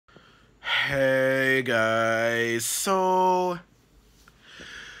Hey guys, so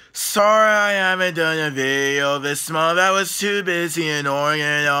sorry I haven't done a video this month. I was too busy in Oregon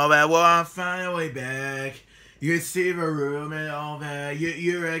and all that. Well, I'm finally back. You see the room and all that.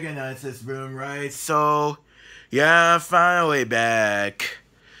 You recognize this room, right? So, yeah, I'm finally back.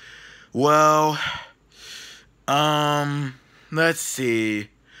 Well, let's see.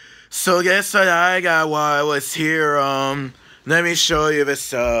 So guess what I got while I was here? Let me show you the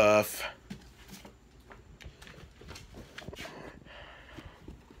stuff.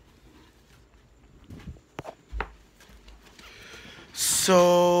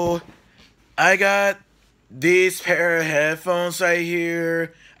 So, I got these pair of headphones right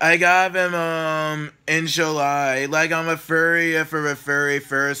here. I got them, in July. Like, I'm a furry for the furry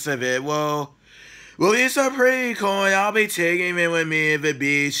first of it. Well, these are pretty cool, and I'll be taking them with me to the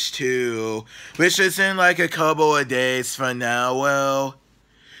beach, too. Which is in, like, a couple of days from now. Well,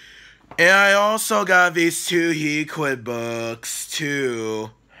 and I also got these two Hequid books, too.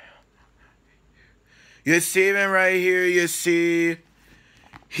 You see them right here? You see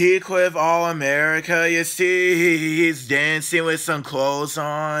Hequid All America. You see he's dancing with some clothes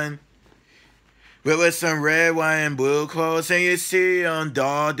on. With some red, white, and blue clothes. And you see on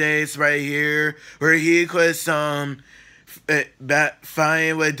Doll Days right here, where Hequid's fighting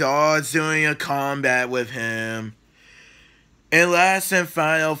with dolls, doing a combat with him. And last and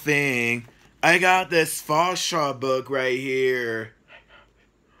final thing, I got this Foxtrot book right here.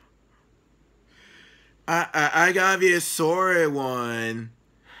 I got the assorted one.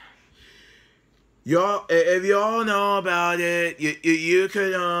 Y'all, if y'all know about it, you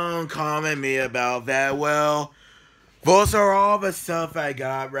could comment me about that. Well, those are all the stuff I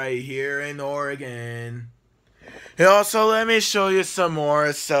got right here in Oregon. And also, let me show you some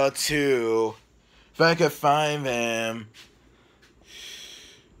more stuff too, if I could find them.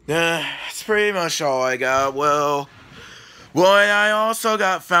 That's pretty much all I got. Well, and I also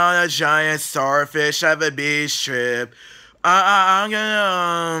found a giant starfish at the beach trip. I'm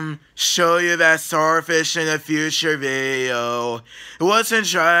gonna show you that starfish in a future video. It wasn't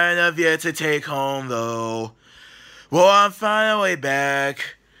dry enough yet to take home though. Well, I'm finally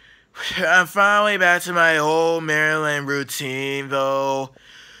back. I'm finally back to my old Maryland routine though.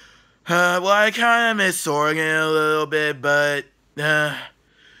 Well, I kinda miss Oregon a little bit, but well,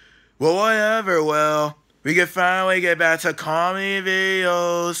 whatever. Well, we can finally get back to comedy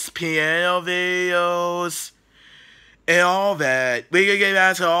videos, piano videos, and all that. We can get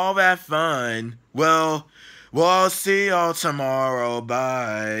back to all that fun. Well, I'll see y'all tomorrow.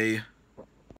 Bye.